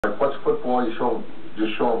Like, what's football? You show them,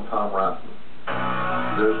 just show them Tom Rathman.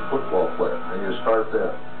 There's a football player, and you start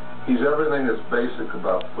there. He's everything that's basic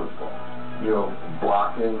about football. You know,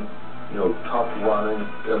 blocking, you know, tough running.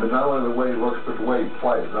 I mean, not only the way he looks, but the way he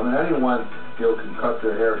plays. I mean, anyone, you know, can cut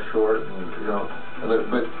their hair short, and you know,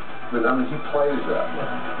 but I mean, he plays that way.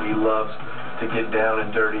 He loves to get down and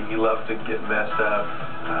dirty. He loves to get messed up.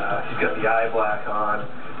 He's got the eye black on.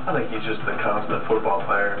 I think he's just the consummate football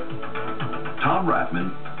player. Tom Rathman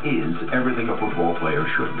is everything a football player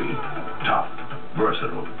should be. Tough,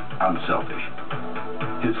 versatile, unselfish.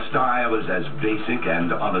 His style is as basic and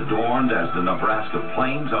unadorned as the Nebraska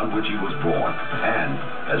plains on which he was born, and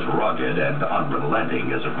as rugged and unrelenting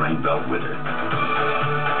as a grain belt winter.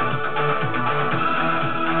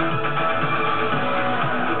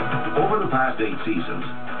 Over the past 8 seasons,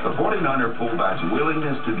 the 49er fullback's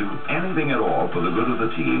willingness to do anything at all for the good of the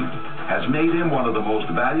team has made him one of the most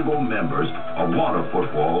valuable members of one of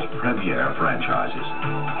football's premier franchises.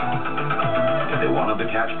 If they want him to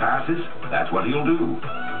catch passes, that's what he'll do.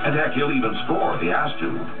 And heck, he'll even score if he has to.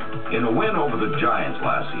 In a win over the Giants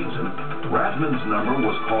last season, Rathman's number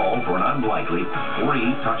was called for an unlikely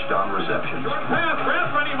 3 touchdown receptions. Short pass,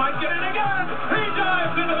 Rathman, he might get in again. He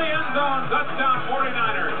dives into the end zone. Touchdown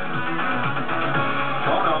 49ers.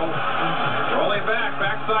 Oh no. Rolling back,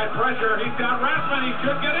 backside pressure. He's got Rathman. He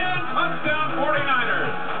should get in. Touchdown 49ers.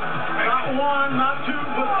 Not 1, not 2,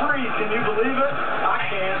 but 3. Can you believe it? I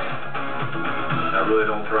can't. I really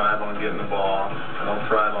don't thrive on getting the ball. I don't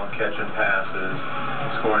thrive on catching passes,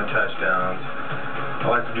 scoring touchdowns.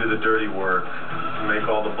 I like to do the dirty work, make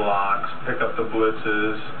all the blocks, pick up the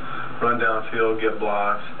blitzes, run downfield, get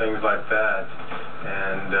blocks, things like that.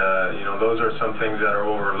 And, you know, those are some things that are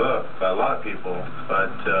overlooked by a lot of people,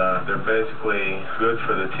 but they're basically good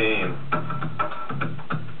for the team.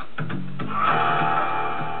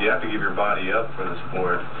 You have to give your body up for the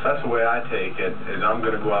sport. That's the way I take it, is I'm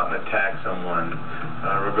going to go out and attack someone,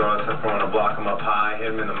 regardless if I'm going to block them up high, hit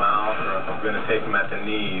them in the mouth, or if I'm going to take them at the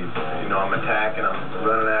knees. You know, I'm attacking, I'm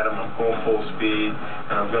running at them, I'm going full speed,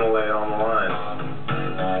 and I'm going to lay it on the line.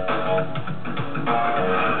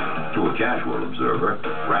 To a casual observer,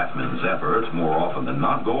 Rathman's efforts more often than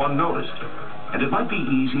not go unnoticed. And it might be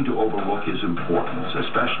easy to overlook his importance,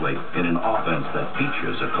 especially in an offense that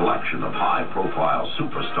features a collection of high-profile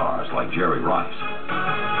superstars like Jerry Rice.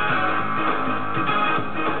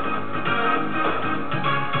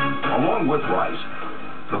 Along with Rice,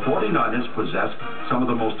 the 49ers possess some of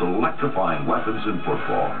the most electrifying weapons in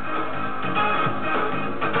football.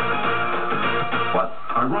 But,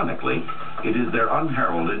 ironically, it is their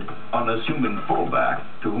unheralded, unassuming fullback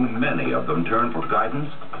to whom many of them turn for guidance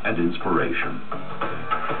and inspiration.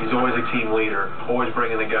 He's always a team leader, always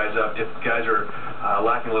bringing the guys up. If guys are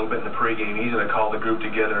lacking a little bit in the pregame, he's going to call the group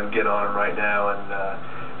together and get on them right now, and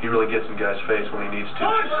he really gets in guys' face when he needs to.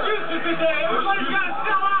 Excuses today. Everybody's got to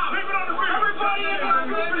sell out. Leave it on the field. Everybody in the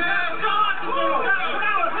group is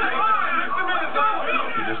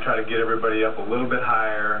You just try to get everybody up a little bit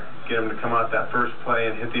higher, get them to come out that first play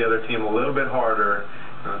and hit the other team a little bit harder,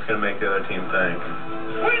 and it's going to make the other team think.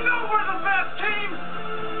 We know we're the best team,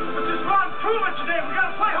 but just go and prove it today. We got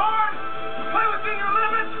to play hard, play within your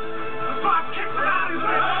limits. Let's go out and kick them out of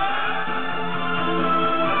here.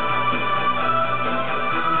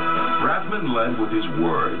 Rathman led with his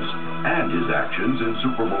words and his actions in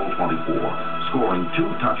Super Bowl 24, scoring 2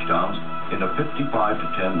 touchdowns in a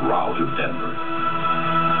 55-10 rout of Denver.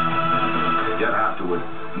 Yet afterward,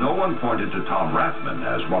 no one pointed to Tom Rathman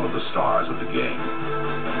as one of the stars of the game.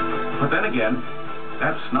 But then again,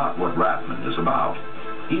 that's not what Rathman is about.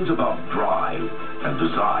 He's about drive and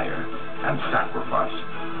desire and sacrifice.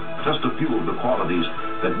 Just a few of the qualities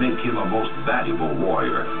that make him a most valuable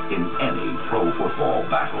warrior in any pro football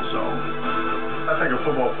battle zone. I think a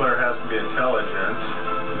football player has to be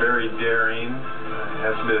intelligent, very daring,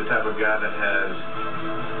 has to be the type of guy that has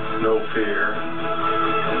no fear.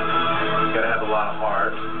 You got to have a lot of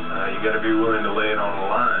heart. You got to be willing to lay it on the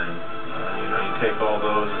line. You know, you take all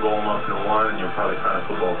those, roll them up into one, and you're probably trying a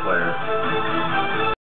football player.